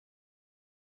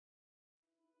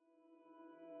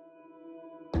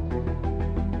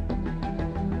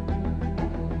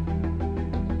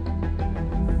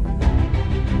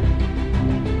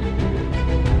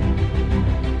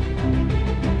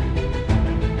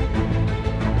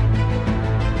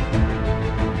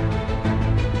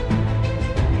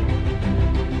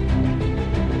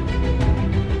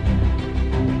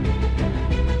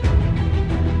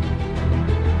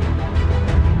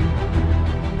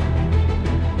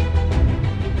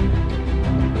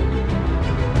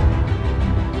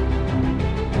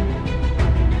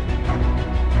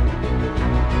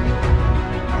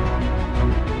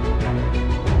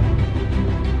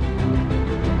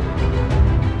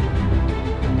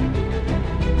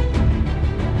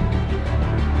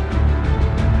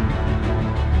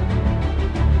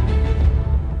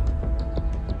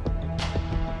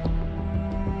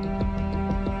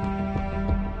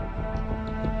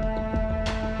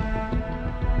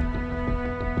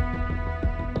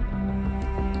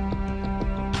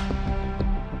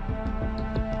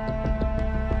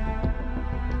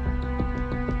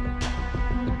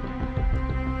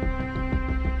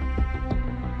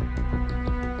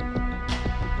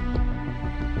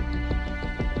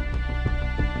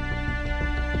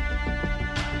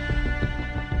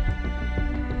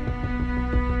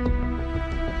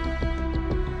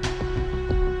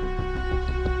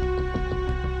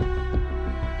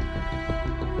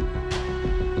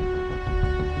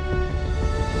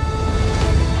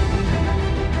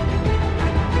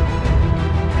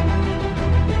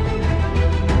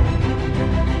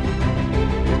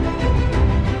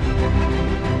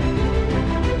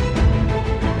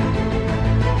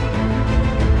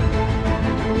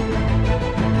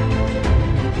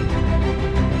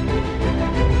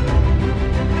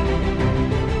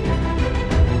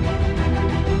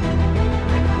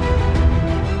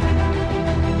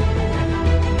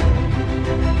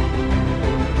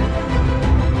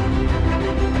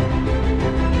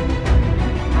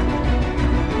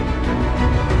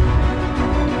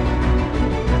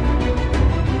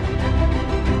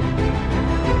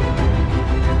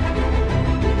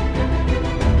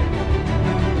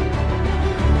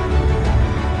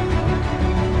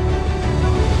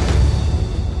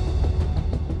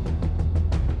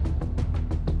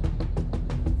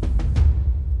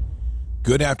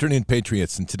Good afternoon,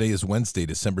 Patriots, and today is Wednesday,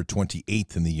 December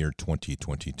 28th in the year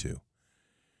 2022. A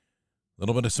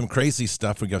little bit of some crazy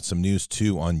stuff. We got some news,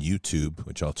 too, on YouTube,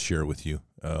 which I'll share with you.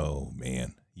 Oh,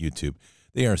 man, YouTube.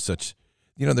 They are such,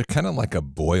 they're kind of like a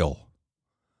boil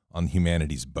on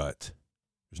humanity's butt.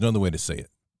 There's no other way to say it.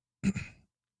 And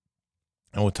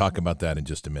we'll talk about that in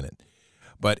just a minute.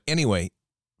 But anyway,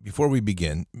 before we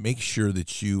begin, make sure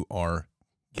that you are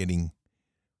getting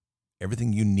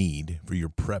everything you need for your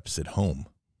preps at home.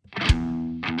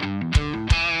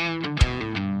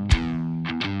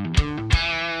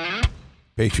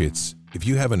 Patriots, if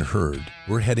you haven't heard,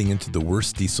 we're heading into the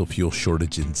worst diesel fuel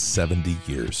shortage in 70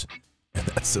 years. And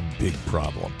that's a big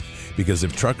problem, because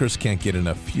if truckers can't get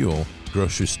enough fuel,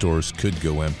 grocery stores could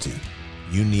go empty.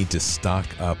 You need to stock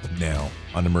up now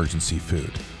on emergency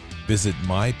food. Visit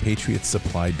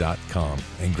MyPatriotSupply.com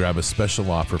and grab a special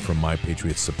offer from My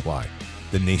Patriot Supply,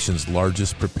 the nation's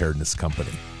largest preparedness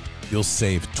company. You'll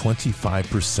save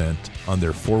 25% on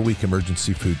their 4-week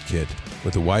emergency food kit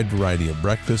with a wide variety of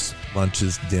breakfasts,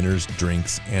 lunches, dinners,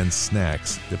 drinks, and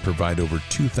snacks that provide over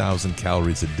 2,000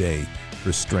 calories a day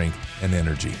for strength and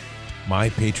energy. My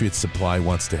Patriot Supply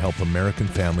wants to help American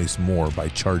families more by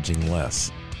charging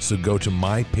less. So go to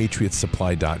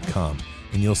MyPatriotSupply.com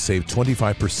and you'll save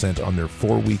 25% on their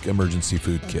 4-week emergency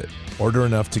food kit. Order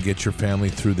enough to get your family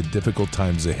through the difficult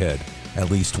times ahead. At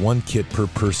least one kit per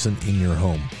person in your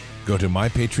home. Go to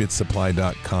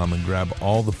MyPatriotSupply.com and grab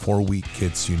all the 4-week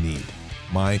kits you need.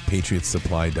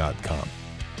 MyPatriotSupply.com.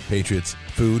 Patriots,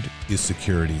 food is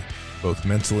security, both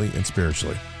mentally and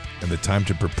spiritually, and the time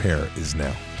to prepare is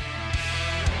now.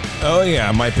 Oh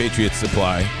yeah, My Patriot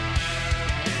Supply.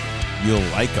 You'll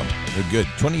like them. They're good.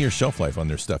 20-year shelf life on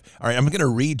their stuff. All right, I'm going to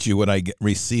read you what I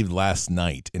received last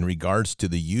night in regards to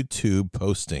the YouTube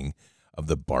posting of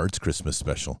the Bard's Christmas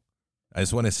special. I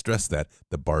just want to stress that,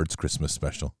 the Bard's Christmas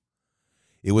special.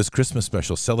 It was Christmas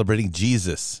special celebrating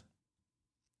Jesus.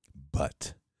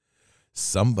 But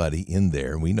somebody in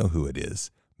there, we know who it is,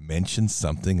 mentioned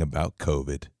something about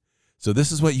COVID. So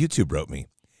this is what YouTube wrote me.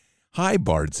 Hi,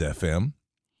 Bards FM.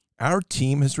 Our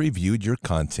team has reviewed your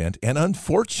content, and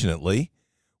unfortunately,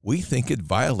 we think it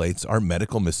violates our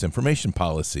medical misinformation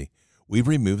policy. We've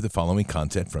removed the following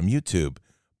content from YouTube.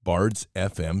 Bards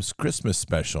FM's Christmas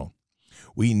special.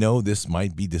 We know this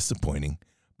might be disappointing,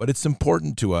 but it's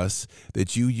important to us that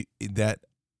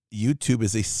YouTube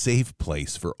is a safe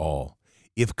place for all.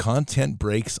 If content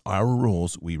breaks our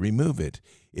rules, we remove it.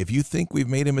 If you think we've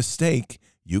made a mistake,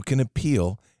 you can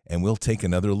appeal, and we'll take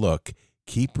another look.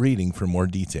 Keep reading for more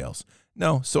details.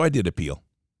 No, so I did appeal.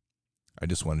 I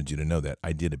just wanted you to know that.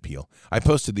 I did appeal. I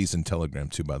posted these in Telegram,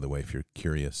 too, by the way, if you're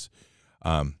curious.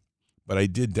 But I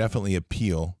did definitely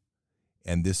appeal,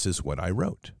 and this is what I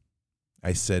wrote.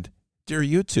 I said, Dear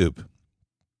YouTube,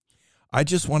 I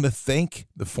just want to thank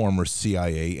the former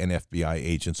CIA and FBI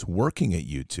agents working at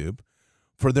YouTube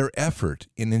for their effort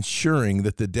in ensuring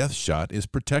that the death shot is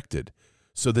protected,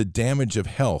 so the damage of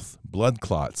health, blood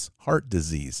clots, heart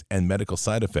disease, and medical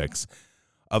side effects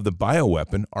of the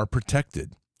bioweapon are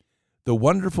protected. The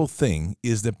wonderful thing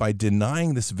is that by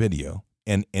denying this video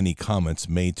and any comments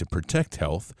made to protect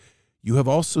health, you have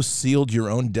also sealed your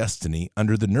own destiny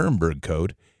under the Nuremberg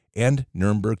Code and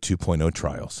Nuremberg 2.0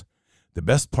 trials. The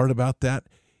best part about that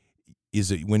is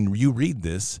that when you read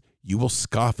this, you will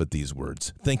scoff at these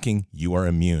words, thinking you are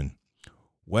immune.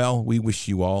 Well, we wish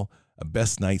you all a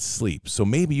best night's sleep, so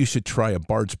maybe you should try a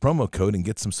Bard's promo code and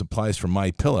get some supplies from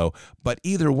MyPillow, but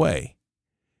either way,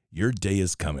 your day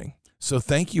is coming. So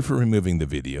thank you for removing the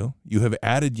video. You have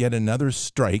added yet another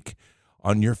strike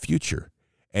on your future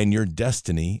and your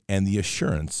destiny and the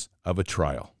assurance of a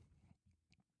trial.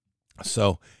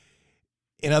 So,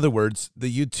 in other words,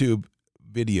 the YouTube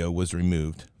video was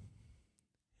removed.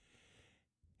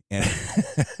 And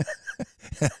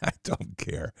I don't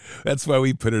care. That's why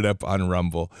we put it up on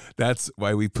Rumble. That's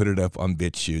why we put it up on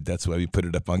BitChute. That's why we put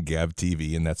it up on Gab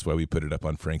TV. And that's why we put it up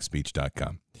on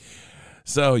frankspeech.com.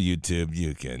 So, YouTube,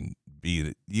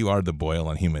 you are the boil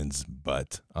on humans'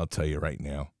 butt. I'll tell you right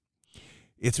now.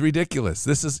 It's ridiculous.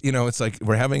 This is, it's like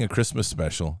we're having a Christmas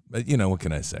special. But, what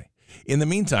can I say? In the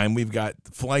meantime, we've got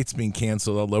flights being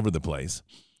canceled all over the place.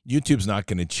 YouTube's not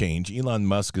going to change. Elon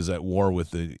Musk is at war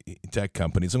with the tech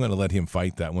companies. I'm going to let him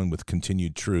fight that one with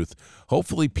continued truth.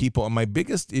 Hopefully people, and my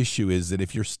biggest issue is that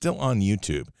if you're still on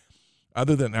YouTube,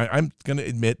 other than, I'm going to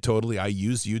admit totally, I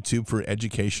use YouTube for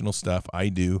educational stuff. I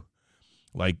do,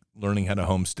 like learning how to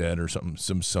homestead or something,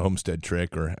 some homestead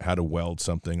trick or how to weld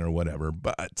something or whatever.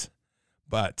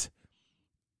 But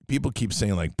people keep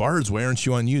saying like, Bards, why aren't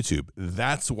you on YouTube?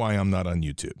 That's why I'm not on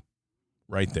YouTube.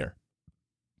 Right there.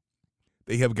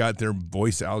 They have got their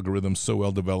voice algorithms so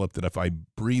well developed that if I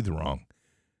breathe wrong,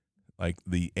 like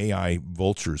the AI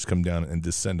vultures come down and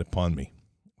descend upon me.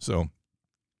 So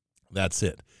that's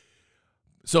it.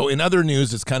 So in other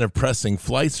news, it's kind of pressing.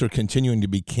 Flights are continuing to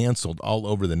be canceled all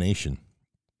over the nation.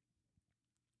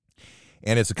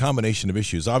 And it's a combination of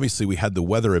issues. Obviously, we had the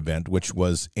weather event, which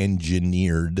was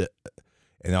engineered.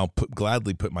 And I'll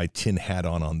gladly put my tin hat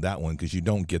on that one, because you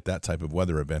don't get that type of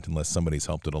weather event unless somebody's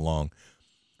helped it along.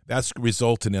 That's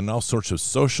resulted in all sorts of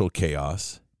social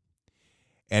chaos.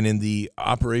 And in the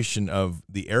operation of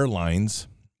the airlines,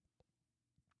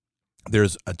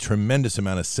 there's a tremendous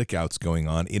amount of sick outs going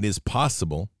on. It is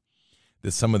possible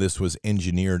that some of this was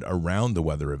engineered around the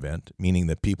weather event, meaning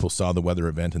that people saw the weather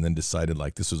event and then decided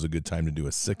like this was a good time to do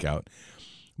a sick out.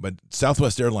 But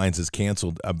Southwest Airlines has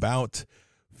canceled about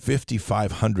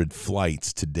 5,500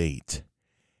 flights to date.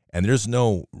 And there's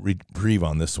no reprieve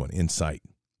on this one in sight.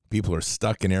 People are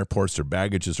stuck in airports. Their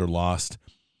baggages are lost.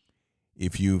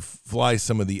 If you fly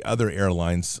some of the other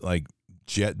airlines like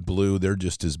JetBlue, they're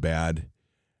just as bad.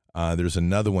 There's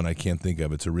another one I can't think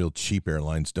of. It's a real cheap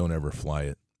airlines. Don't ever fly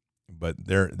it. But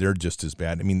they're just as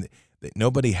bad. I mean,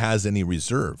 nobody has any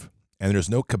reserve, and there's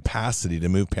no capacity to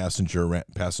move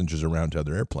passengers around to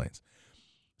other airplanes.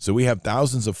 So we have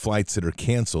thousands of flights that are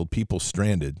canceled, people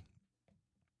stranded.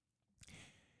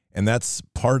 And that's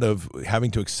part of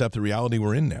having to accept the reality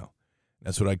we're in now.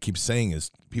 That's what I keep saying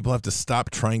is people have to stop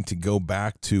trying to go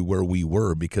back to where we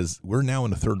were, because we're now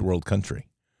in a third world country.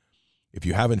 If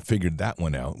you haven't figured that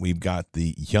one out, we've got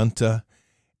the junta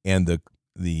and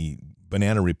the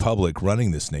Banana Republic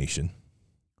running this nation.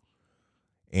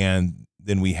 And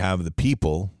then we have the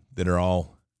people that are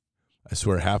all, I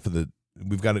swear,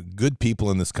 we've got good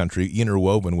people in this country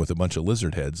interwoven with a bunch of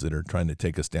lizard heads that are trying to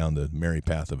take us down the merry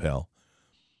path of hell.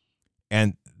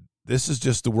 And this is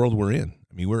just the world we're in.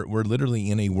 I mean, we're literally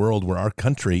in a world where our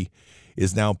country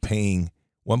is now paying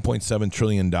 $1.7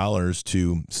 trillion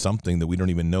to something that we don't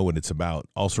even know what it's about.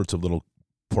 All sorts of little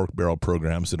pork barrel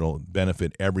programs that will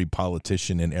benefit every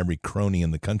politician and every crony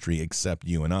in the country except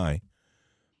you and I.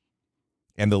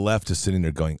 And the left is sitting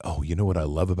there going, oh, you know what I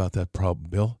love about that problem,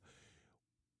 Bill?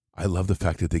 I love the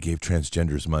fact that they gave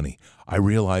transgenders money. I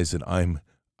realize that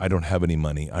I don't have any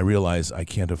money. I realize I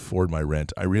can't afford my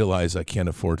rent. I realize I can't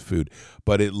afford food.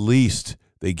 But at least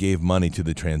they gave money to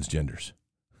the transgenders.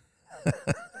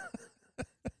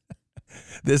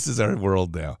 This is our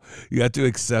world now. You have to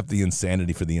accept the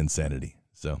insanity for the insanity.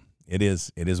 So it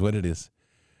is what it is,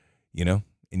 you know,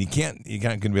 and you're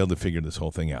not going to be able to figure this whole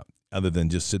thing out other than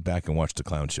just sit back and watch the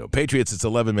clown show. Patriots, it's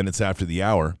 11 minutes after the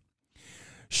hour.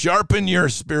 Sharpen your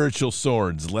spiritual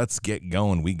swords. Let's get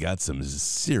going. We got some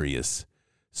serious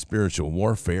spiritual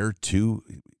warfare to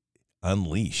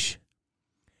unleash.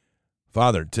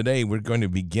 Father, today we're going to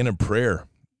begin a prayer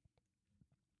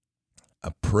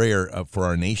for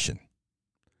our nation.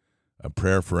 A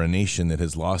prayer for a nation that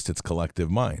has lost its collective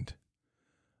mind.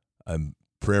 A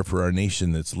prayer for our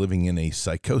nation that's living in a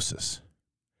psychosis,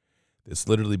 that's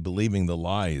literally believing the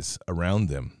lies around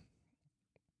them.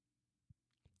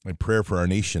 A prayer for our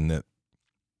nation that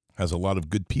has a lot of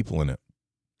good people in it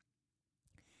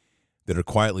that are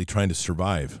quietly trying to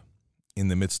survive in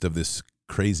the midst of this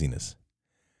craziness.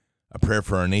 A prayer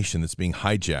for our nation that's being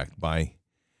hijacked by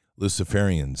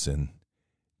Luciferians and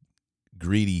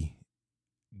greedy,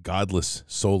 godless,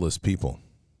 soulless people.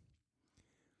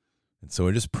 And so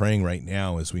we're just praying right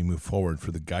now as we move forward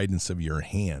for the guidance of your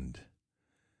hand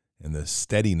and the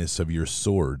steadiness of your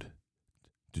sword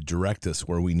to direct us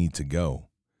where we need to go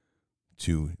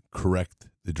to correct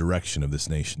the direction of this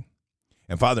nation.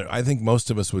 And Father, I think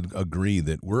most of us would agree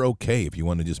that we're okay if you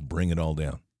want to just bring it all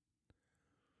down.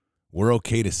 We're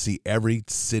okay to see every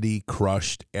city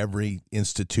crushed, every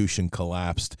institution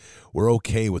collapsed. We're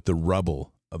okay with the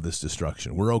rubble of this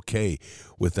destruction. We're okay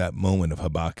with that moment of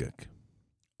Habakkuk.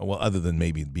 Well, other than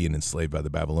maybe being enslaved by the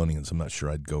Babylonians, I'm not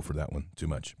sure I'd go for that one too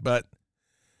much. But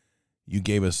you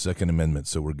gave us Second Amendment,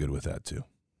 so we're good with that too.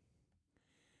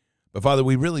 But Father,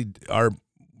 we really are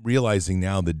realizing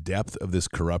now the depth of this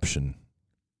corruption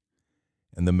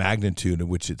and the magnitude of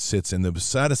which it sits. And the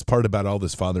saddest part about all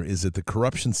this, Father, is that the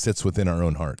corruption sits within our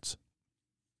own hearts.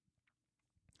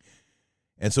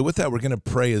 And so with that, we're going to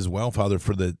pray as well, Father,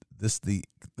 for the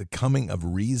coming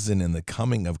of reason and the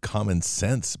coming of common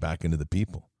sense back into the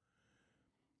people.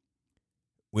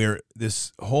 Where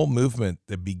this whole movement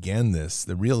that began this,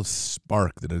 the real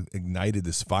spark that ignited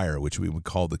this fire, which we would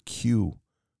call the Q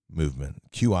movement,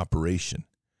 Q operation,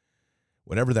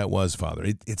 whatever that was, Father,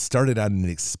 it started out and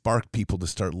it sparked people to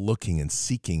start looking and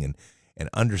seeking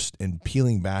and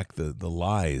peeling back the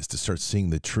lies to start seeing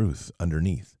the truth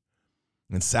underneath.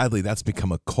 And sadly, that's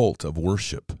become a cult of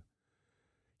worship.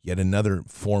 Yet another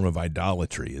form of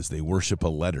idolatry is they worship a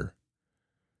letter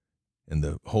in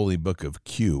the holy book of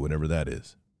Q, whatever that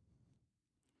is.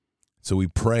 So we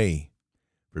pray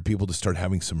for people to start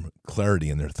having some clarity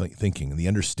in their thinking and the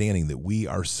understanding that we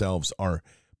ourselves are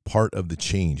part of the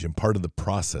change and part of the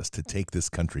process to take this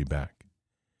country back.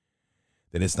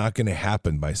 That it's not going to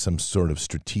happen by some sort of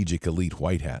strategic elite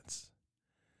white hats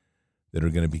that are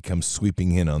going to become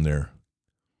sweeping in on their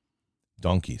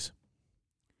donkeys.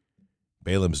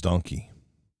 Balaam's donkey.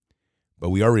 But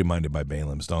we are reminded by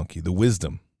Balaam's donkey, the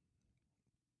wisdom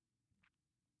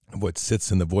of what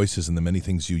sits in the voices and the many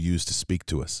things you use to speak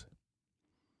to us.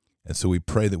 And so we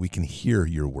pray that we can hear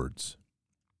your words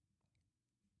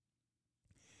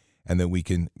and that we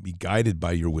can be guided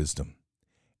by your wisdom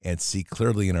and see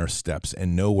clearly in our steps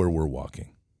and know where we're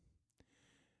walking.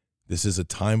 This is a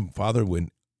time, Father, when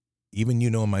even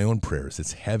in my own prayers,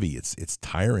 it's heavy, it's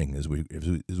tiring as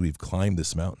we've climbed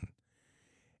this mountain.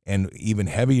 And even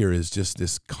heavier is just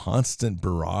this constant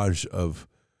barrage of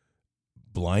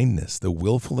blindness, the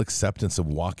willful acceptance of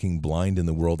walking blind in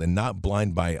the world, and not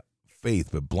blind by faith,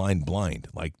 but blind,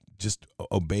 like just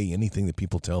obey anything that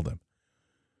people tell them.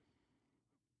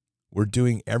 We're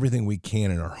doing everything we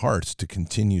can in our hearts to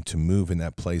continue to move in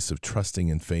that place of trusting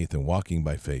in faith and walking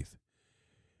by faith.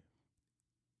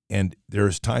 And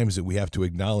there's times that we have to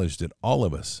acknowledge that all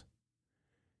of us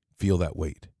feel that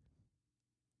weight.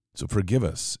 So forgive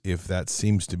us if that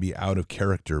seems to be out of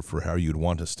character for how you'd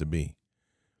want us to be.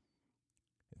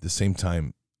 At the same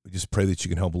time, we just pray that you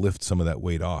can help lift some of that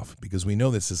weight off, because we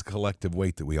know this is a collective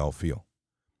weight that we all feel.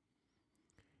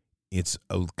 It's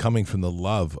coming from the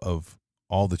love of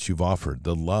all that you've offered,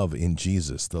 the love in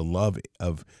Jesus, the love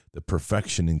of the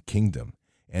perfection in kingdom,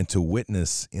 and to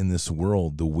witness in this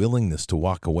world the willingness to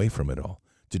walk away from it all,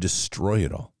 to destroy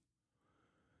it all.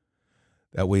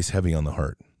 That weighs heavy on the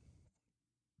heart.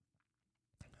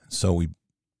 So we,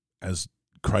 as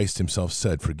Christ himself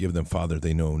said, forgive them, Father,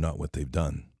 they know not what they've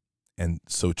done. And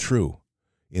so true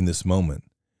in this moment.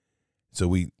 So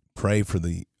we pray for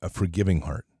a forgiving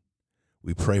heart.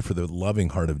 We pray for the loving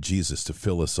heart of Jesus to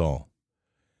fill us all.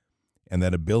 And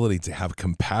that ability to have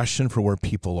compassion for where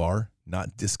people are,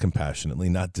 not discompassionately,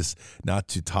 not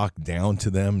to talk down to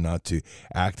them, not to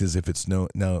act as if it's no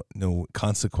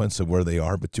consequence of where they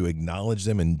are, but to acknowledge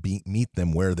them and meet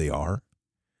them where they are.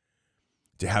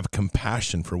 To have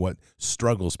compassion for what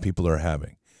struggles people are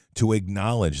having, to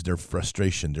acknowledge their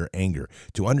frustration, their anger,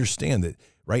 to understand that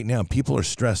right now people are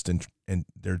stressed and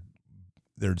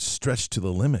they're stretched to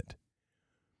the limit.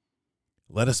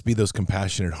 Let us be those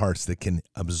compassionate hearts that can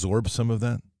absorb some of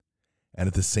that and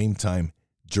at the same time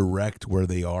direct where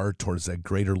they are towards that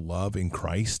greater love in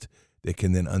Christ that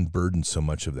can then unburden so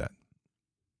much of that.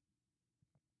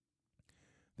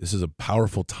 This is a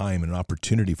powerful time and an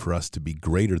opportunity for us to be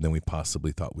greater than we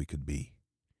possibly thought we could be.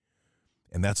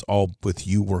 And that's all with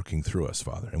you working through us,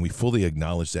 Father. And we fully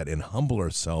acknowledge that and humble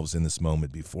ourselves in this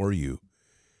moment before you,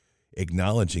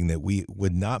 acknowledging that we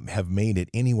would not have made it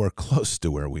anywhere close to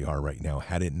where we are right now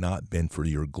had it not been for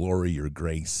your glory, your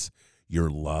grace, your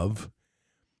love,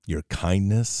 your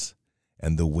kindness,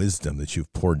 and the wisdom that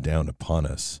you've poured down upon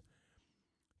us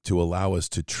to allow us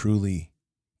to truly,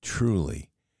 truly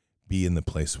be in the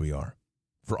place we are.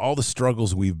 For all the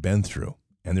struggles we've been through,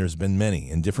 and there's been many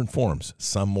in different forms,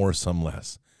 some more, some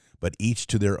less, but each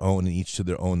to their own and each to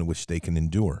their own in which they can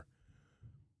endure.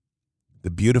 The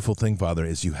beautiful thing, Father,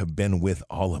 is you have been with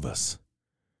all of us.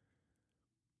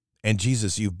 And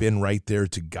Jesus, you've been right there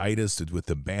to guide us with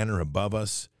the banner above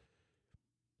us.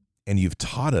 And you've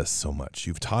taught us so much.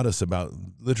 You've taught us about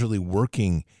literally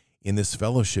working in this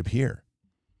fellowship here,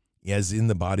 as in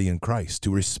the body in Christ,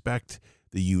 to respect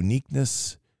the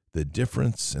uniqueness, the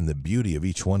difference, and the beauty of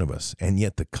each one of us. And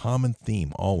yet the common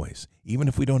theme always, even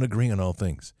if we don't agree on all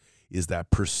things, is that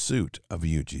pursuit of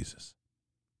you, Jesus.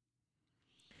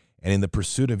 And in the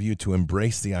pursuit of you, to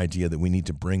embrace the idea that we need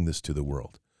to bring this to the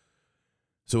world.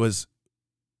 So as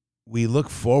we look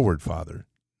forward, Father,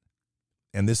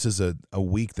 and this is a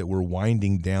week that we're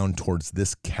winding down towards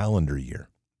this calendar year,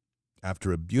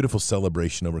 after a beautiful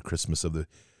celebration over Christmas of the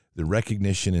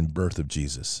recognition and birth of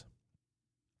Jesus.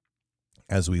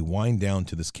 As we wind down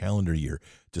to this calendar year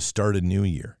to start a new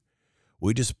year,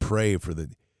 we just pray for the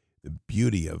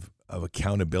beauty of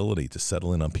accountability to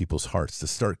settle in on people's hearts, to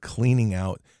start cleaning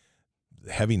out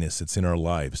the heaviness that's in our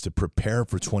lives, to prepare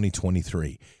for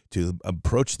 2023, to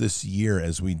approach this year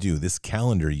as we do, this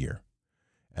calendar year,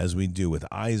 as we do, with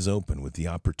eyes open, with the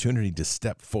opportunity to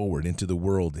step forward into the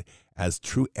world as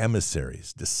true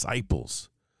emissaries, disciples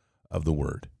of the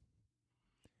word.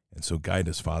 And so guide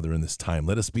us, Father, in this time.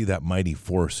 Let us be that mighty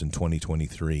force in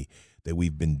 2023 that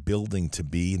we've been building to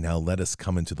be. Now let us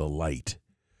come into the light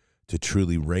to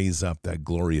truly raise up that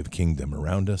glory of kingdom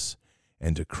around us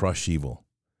and to crush evil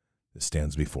that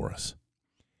stands before us.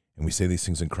 And we say these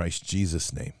things in Christ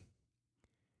Jesus' name.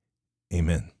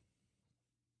 Amen.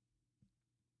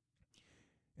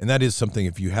 And that is something,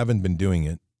 if you haven't been doing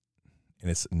it, and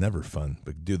it's never fun,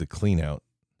 but do the clean out.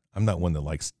 I'm not one that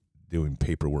likes doing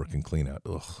paperwork and clean out.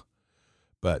 Ugh.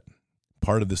 But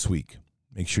part of this week,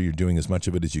 make sure you're doing as much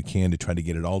of it as you can to try to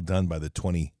get it all done by the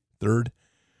 23rd.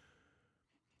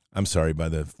 I'm sorry, by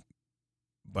the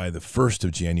 1st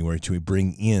of January to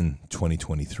bring in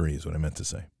 2023 is what I meant to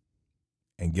say.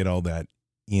 And get all that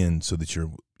in so that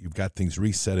you've got things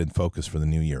reset and focused for the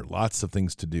new year. Lots of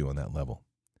things to do on that level.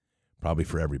 Probably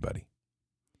for everybody.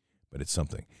 But it's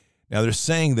something. Now they're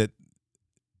saying that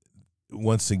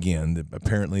once again, that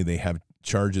apparently they have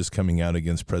charges coming out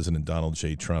against President Donald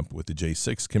J. Trump with the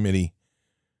J6 committee.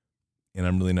 And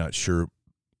I'm really not sure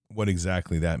what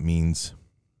exactly that means.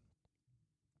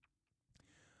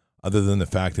 Other than the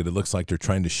fact that it looks like they're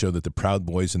trying to show that the Proud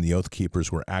Boys and the Oath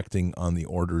Keepers were acting on the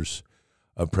orders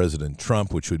of President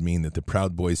Trump, which would mean that the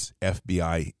Proud Boys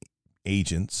FBI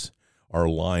agents are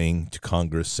lying to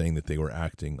Congress saying that they were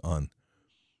acting on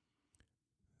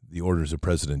the orders of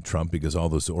President Trump because all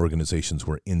those organizations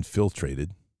were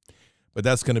infiltrated. But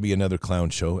that's going to be another clown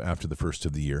show after the first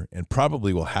of the year and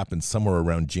probably will happen somewhere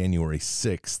around January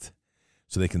 6th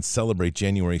so they can celebrate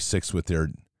January 6th with their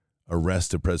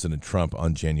arrest of President Trump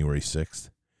on January 6th.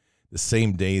 The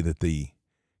same day that the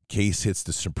case hits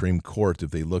the Supreme Court,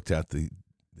 if they looked at the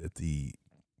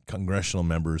congressional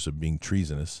members of being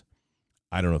treasonous,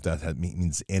 I don't know if that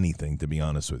means anything, to be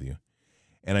honest with you.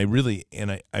 And I really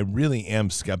am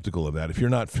skeptical of that. If you're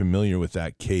not familiar with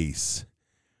that case,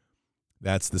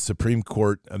 that's the Supreme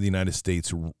Court of the United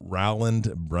States,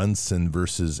 Rowland Brunson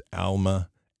versus Alma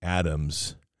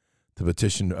Adams, the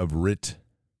petition of writ,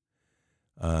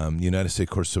 United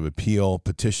States Courts of Appeal,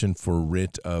 petition for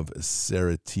writ of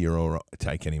certiorari,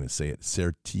 I can't even say it,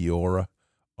 certiorari,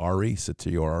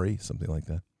 something like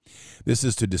that. This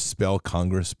is to dispel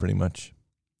Congress, pretty much.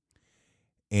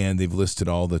 And they've listed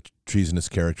all the treasonous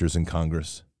characters in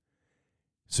Congress.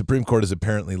 Supreme Court is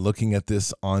apparently looking at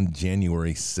this on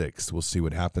January 6th. We'll see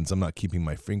what happens. I'm not keeping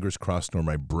my fingers crossed nor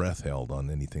my breath held on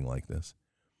anything like this.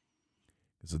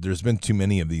 So there's been too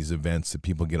many of these events that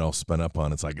people get all spun up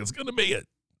on. It's like, it's going to be it.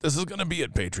 This is going to be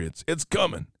it, Patriots. It's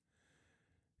coming.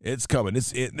 It's coming.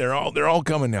 They're all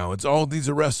coming now. It's all these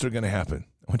arrests are going to happen.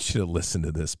 I want you to listen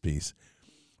to this piece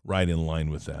right in line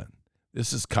with that.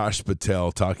 This is Kash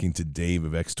Patel talking to Dave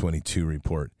of X22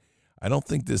 Report. I don't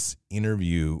think this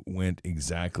interview went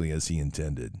exactly as he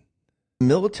intended.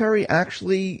 Military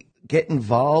actually get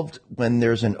involved when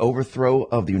there's an overthrow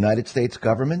of the United States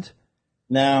government?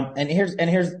 No, and here's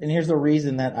the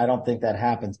reason that I don't think that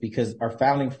happens, because our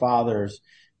founding fathers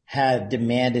had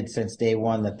demanded since day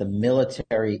one that the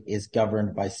military is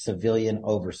governed by civilian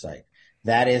oversight.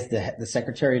 That is, the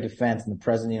Secretary of Defense and the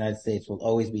President of the United States will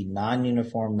always be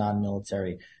non-uniform,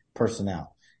 non-military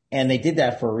personnel. And they did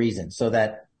that for a reason, so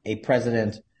that a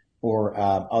president or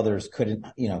others couldn't,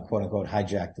 quote unquote,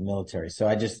 hijack the military. So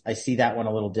I see that one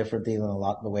a little differently than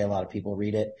the way a lot of people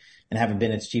read it. And having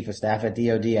been its chief of staff at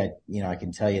DOD, I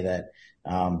can tell you that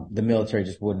the military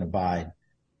just wouldn't abide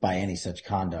by any such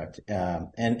conduct. And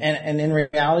in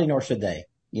reality, nor should they,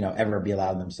 ever be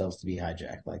allowed themselves to be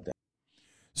hijacked like that.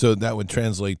 So that would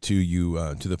translate to you,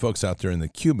 to the folks out there in the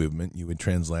Q movement, you would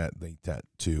translate that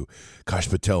to Kash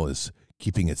Patel is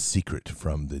keeping it secret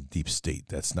from the deep state.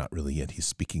 That's not really it. He's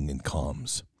speaking in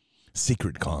comms,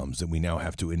 secret comms that we now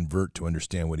have to invert to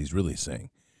understand what he's really saying.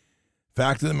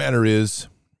 Fact of the matter is,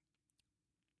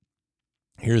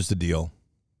 here's the deal.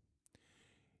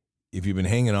 If you've been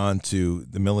hanging on to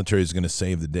the military is going to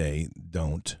save the day,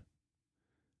 don't.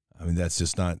 I mean, that's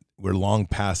just not, we're long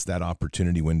past that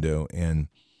opportunity window, and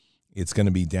it's going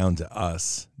to be down to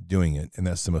us doing it, and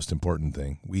that's the most important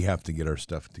thing. We have to get our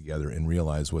stuff together and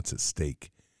realize what's at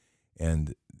stake,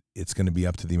 and it's going to be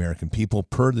up to the American people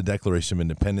per the Declaration of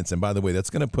Independence. And by the way, that's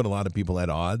going to put a lot of people at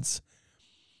odds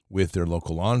with their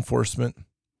local law enforcement.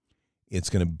 It's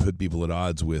going to put people at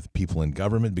odds with people in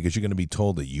government because you're going to be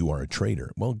told that you are a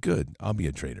traitor. Well, good. I'll be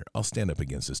a traitor. I'll stand up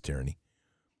against this tyranny.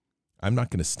 I'm not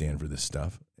going to stand for this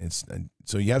stuff.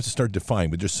 So you have to start defying.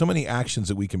 But there's so many actions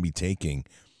that we can be taking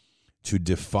to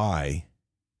defy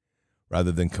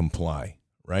rather than comply,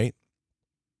 right?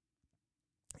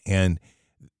 And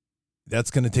that's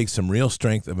going to take some real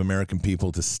strength of American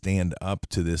people to stand up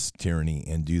to this tyranny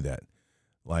and do that.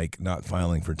 Like not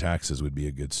filing for taxes would be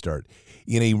a good start.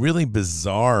 In a really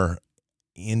bizarre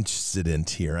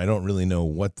incident here. I don't really know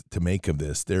what to make of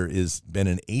this. There has been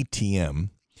an ATM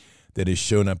that has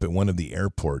shown up at one of the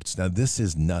airports. Now, this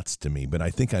is nuts to me, but I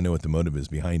think I know what the motive is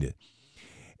behind it.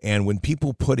 And when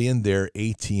people put in their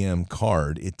ATM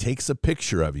card, it takes a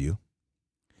picture of you,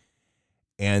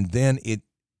 and then it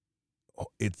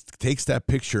takes that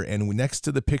picture, and next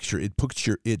to the picture, it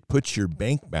puts your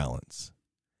bank balance.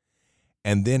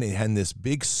 And then it had this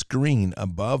big screen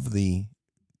above the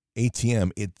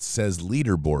ATM. It says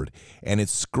leaderboard, and it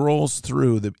scrolls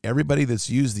through everybody that's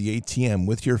used the ATM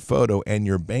with your photo and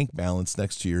your bank balance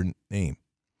next to your name.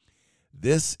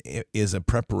 This is a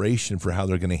preparation for how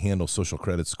they're going to handle social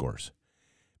credit scores,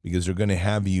 because they're going to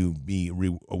have you be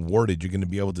awarded. You're going to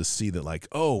be able to see that, like,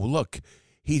 oh, look,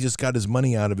 he just got his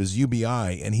money out of his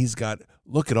UBI, and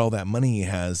look at all that money he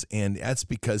has, and that's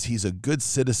because he's a good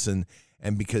citizen,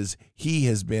 and because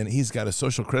he's got a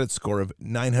social credit score of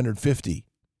 950.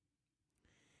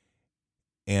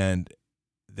 And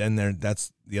then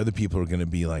the other people are going to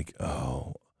be like,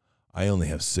 oh, I only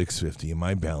have 650 and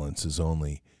my balance is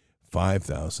only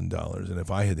 $5,000. And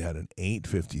if I had an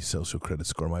 850 social credit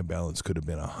score, my balance could have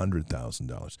been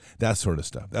 $100,000. That sort of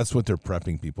stuff. That's what they're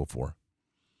prepping people for.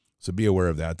 So be aware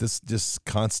of that. This just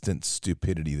constant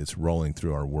stupidity that's rolling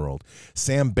through our world.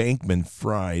 Sam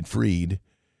Bankman-Fried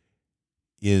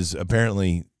is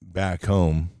apparently back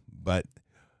home, but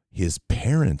his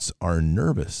parents are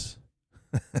nervous.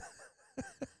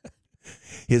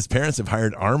 His parents have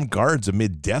hired armed guards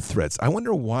amid death threats. I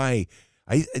wonder why.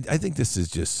 I think this is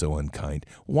just so unkind.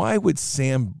 Why would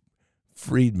Sam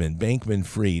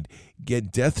Bankman-Fried,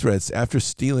 get death threats after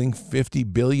stealing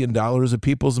 $50 billion of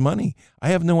people's money? I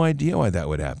have no idea why that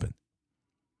would happen.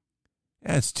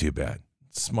 That's too bad.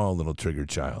 Small little trigger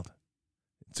child.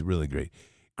 It's really great.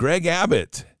 Greg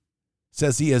Abbott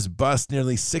says he has bused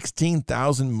nearly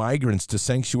 16,000 migrants to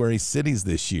sanctuary cities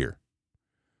this year.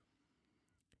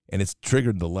 And it's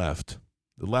triggered the left.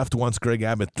 The left wants Greg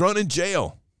Abbott thrown in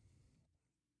jail.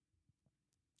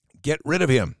 Get rid of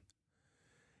him.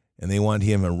 And they want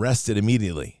him arrested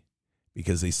immediately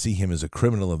because they see him as a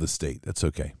criminal of the state. That's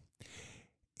okay.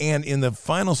 And in the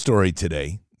final story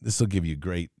today, this will give you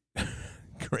great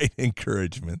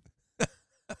encouragement.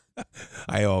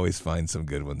 I always find some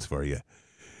good ones for you.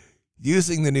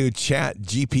 Using the new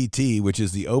ChatGPT, which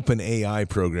is the open AI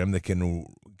program that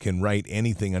can write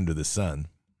anything under the sun.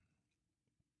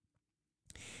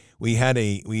 We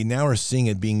now are seeing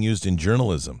it being used in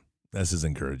journalism. This is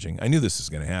encouraging. I knew this was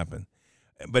going to happen,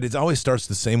 but it always starts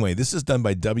the same way. This is done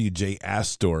by W.J.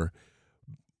 Astor,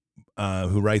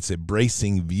 who writes at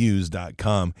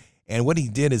bracingviews.com. And what he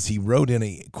did is he wrote in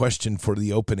a question for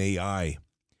the OpenAI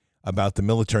about the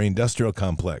military-industrial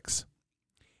complex.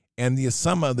 And the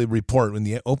sum of the report, when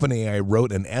the OpenAI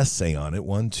wrote an essay on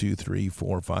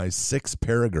it, 6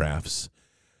 paragraphs.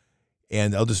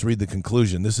 And I'll just read the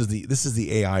conclusion. This is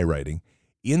the AI writing.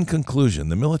 In conclusion,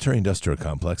 the military-industrial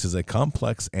complex is a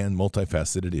complex and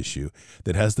multifaceted issue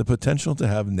that has the potential to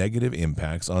have negative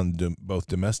impacts on both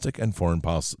domestic and foreign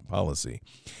policy.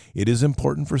 It is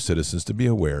important for citizens to be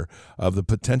aware of the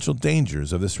potential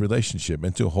dangers of this relationship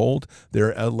and to hold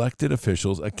their elected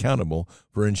officials accountable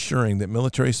for ensuring that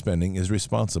military spending is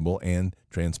responsible and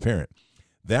transparent.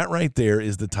 That right there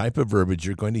is the type of verbiage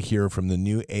you're going to hear from the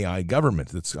new AI government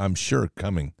that's, I'm sure,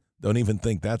 coming. Don't even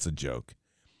think that's a joke.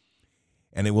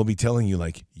 And it will be telling you,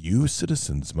 like, you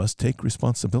citizens must take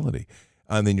responsibility.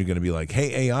 And then you're going to be like,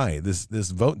 hey, AI, this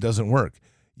vote doesn't work.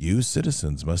 You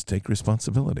citizens must take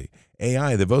responsibility.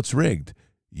 AI, the vote's rigged.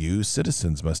 You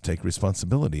citizens must take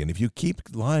responsibility. And if you keep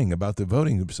lying about the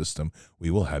voting system,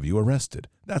 we will have you arrested.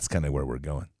 That's kind of where we're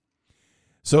going.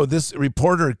 So this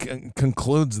reporter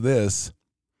concludes this.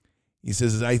 He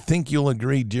says, I think you'll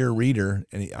agree, dear reader,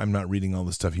 and I'm not reading all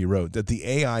the stuff he wrote, that the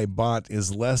AI bot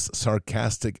is less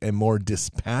sarcastic and more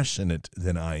dispassionate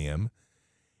than I am.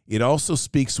 It also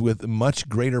speaks with much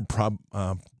greater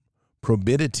probity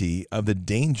of the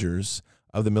dangers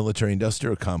of the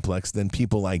military-industrial complex than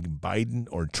people like Biden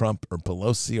or Trump or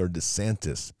Pelosi or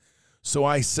DeSantis. So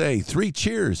I say, 3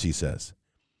 cheers, he says,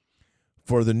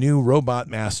 for the new robot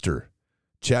master,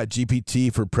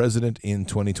 ChatGPT for president in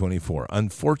 2024.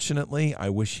 Unfortunately, I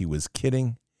wish he was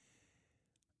kidding.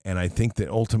 And I think that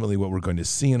ultimately what we're going to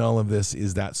see in all of this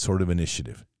is that sort of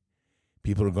initiative.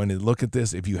 People are going to look at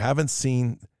this. If you haven't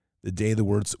seen The Day the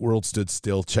World Stood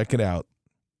Still, check it out.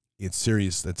 It's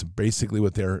serious. That's basically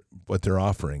what they're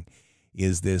offering,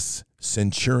 is this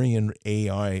Centurion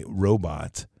AI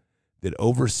robot that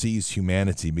oversees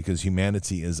humanity because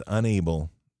humanity is unable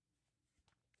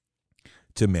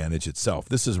to manage itself.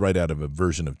 This is right out of a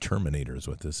version of Terminator is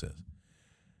what this is.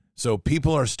 So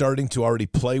people are starting to already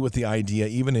play with the idea,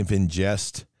 even if in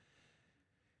jest.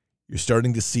 You're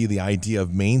starting to see the idea of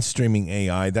mainstreaming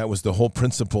AI. That was the whole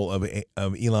principle of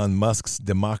Elon Musk's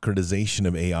democratization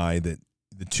of AI, that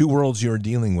the two worlds you're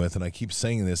dealing with, and I keep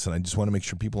saying this, and I just want to make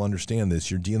sure people understand this,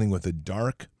 you're dealing with the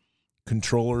dark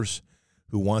controllers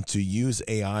who want to use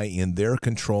AI in their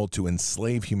control to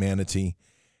enslave humanity,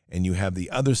 and you have the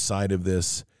other side of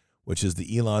this, which is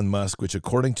the Elon Musk, which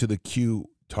according to the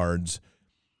Q-tards,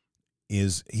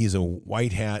 he's a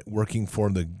white hat working for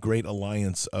the great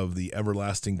alliance of the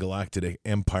everlasting galactic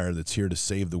empire that's here to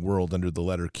save the world under the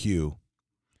letter Q.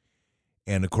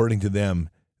 And according to them,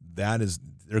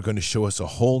 they're going to show us a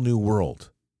whole new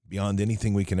world beyond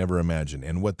anything we can ever imagine.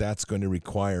 And what that's going to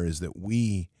require is that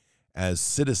we, as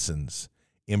citizens,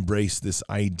 embrace this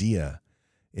idea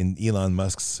in Elon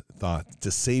Musk's thought to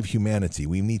save humanity.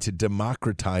 We need to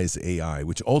democratize AI,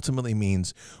 which ultimately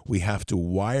means we have to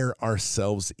wire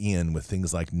ourselves in with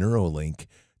things like Neuralink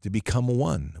to become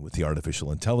one with the artificial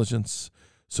intelligence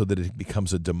so that it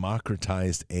becomes a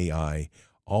democratized AI,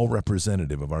 all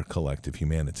representative of our collective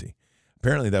humanity.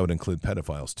 Apparently that would include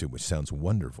pedophiles too, which sounds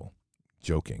wonderful.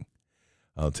 Joking.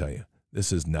 I'll tell you,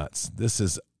 this is nuts. This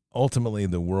is ultimately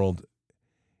the world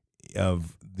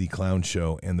of the clown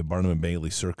show, and the Barnum and Bailey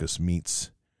circus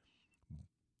meets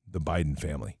the Biden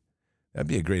family. That'd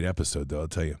be a great episode, though, I'll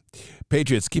tell you.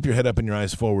 Patriots, keep your head up and your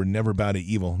eyes forward. Never bow to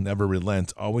evil. Never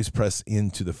relent. Always press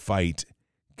into the fight.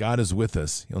 God is with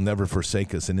us. He'll never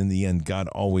forsake us. And in the end, God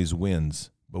always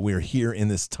wins. But we are here in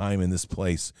this time, in this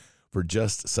place, for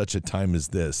just such a time as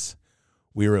this.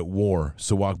 We are at war,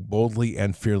 so walk boldly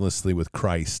and fearlessly with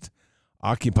Christ.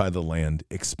 Occupy the land.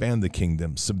 Expand the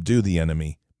kingdom. Subdue the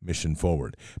enemy. Mission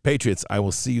forward. Patriots, I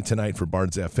will see you tonight for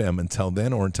Bards FM. Until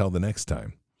then, or until the next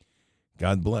time,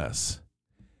 God bless,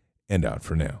 and out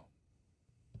for now.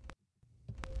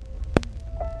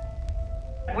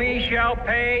 We shall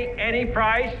pay any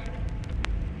price,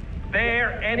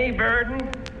 bear any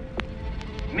burden,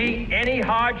 meet any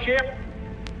hardship,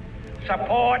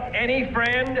 support any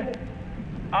friend,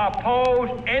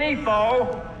 oppose any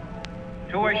foe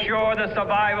to assure the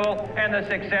survival and the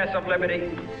success of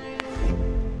liberty.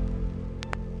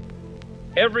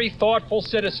 Every thoughtful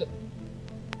citizen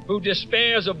who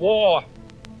despairs of war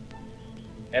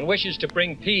and wishes to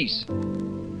bring peace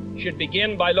should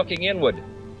begin by looking inward,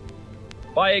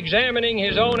 by examining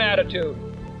his own attitude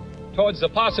towards the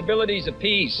possibilities of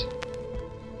peace.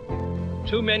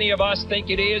 Too many of us think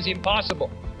it is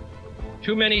impossible.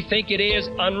 Too many think it is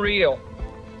unreal.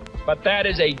 But that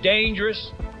is a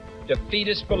dangerous,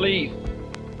 defeatist belief.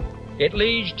 It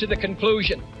leads to the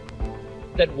conclusion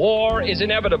that war is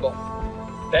inevitable,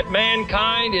 that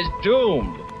mankind is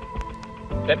doomed,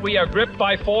 that we are gripped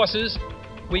by forces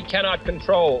we cannot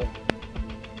control.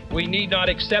 We need not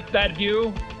accept that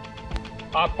view.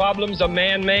 Our problems are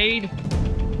man-made,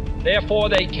 therefore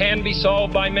they can be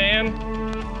solved by man,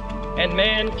 and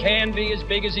man can be as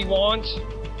big as he wants.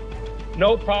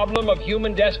 No problem of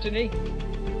human destiny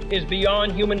is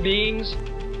beyond human beings.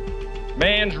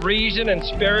 Man's reason and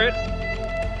spirit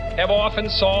have often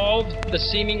solved the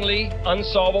seemingly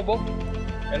unsolvable,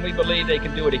 and we believe they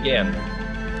can do it again.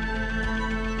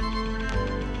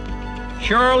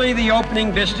 Surely the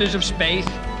opening vistas of space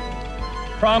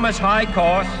promise high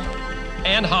costs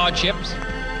and hardships,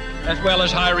 as well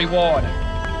as high reward.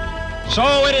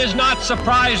 So it is not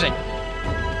surprising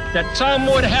that some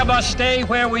would have us stay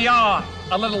where we are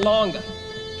a little longer,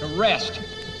 to rest,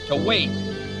 to wait.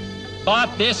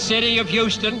 But this city of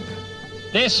Houston,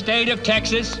 this state of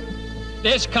Texas,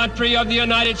 this country of the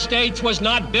United States was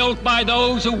not built by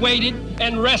those who waited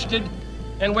and rested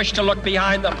and wished to look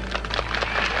behind them.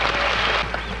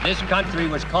 This country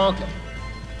was conquered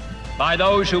by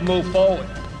those who move forward,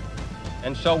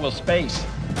 and so will space.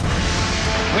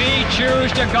 We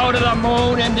choose to go to the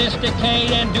moon in this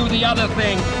decade and do the other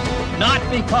thing, not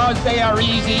because they are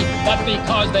easy, but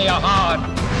because they are hard.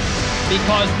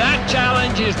 Because that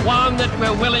challenge is one that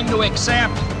we're willing to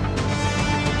accept.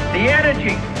 The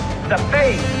energy, the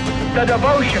faith, the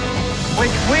devotion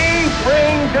which we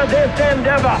bring to this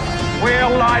endeavor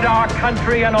will light our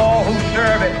country and all who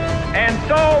serve it. And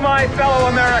so, my fellow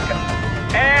Americans,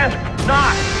 ask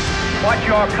not what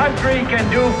your country can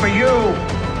do for you,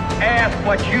 ask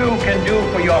what you can do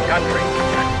for your country.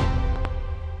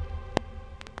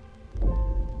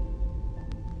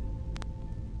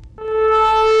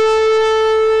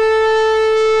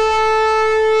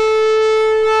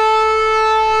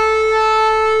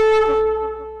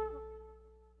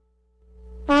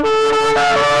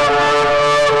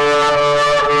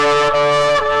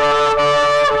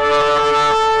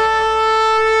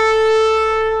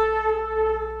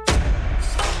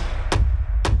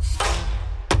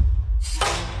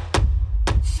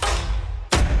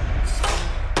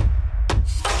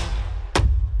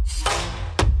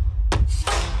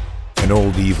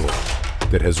 old evil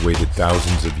that has waited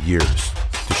thousands of years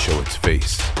to show its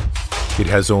face. It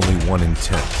has only one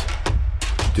intent: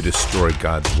 to destroy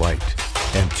God's light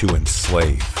and to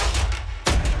enslave.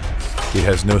 It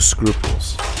has no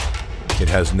scruples. It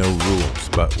has no rules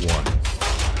but one: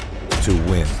 to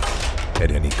win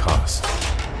at any cost.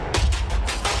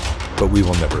 But we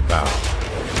will never bow,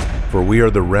 for we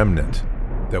are the remnant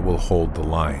that will hold the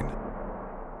line.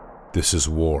 This is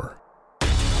war.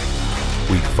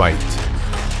 We fight.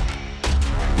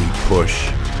 We push.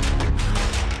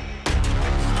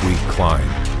 We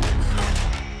climb.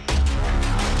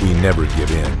 We never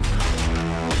give in.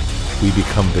 We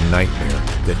become the nightmare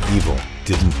that evil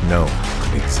didn't know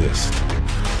could exist.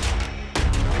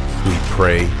 We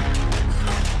pray.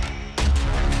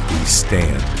 We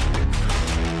stand.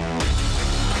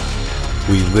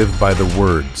 We live by the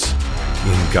words,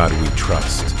 "In God we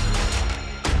trust."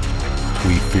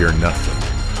 We fear nothing.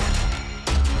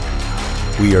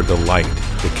 We are the light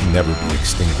that can never be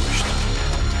extinguished.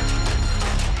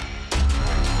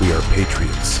 We are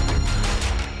patriots.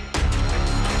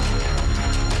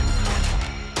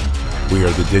 We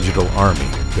are the digital army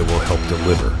that will help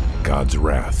deliver God's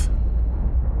wrath.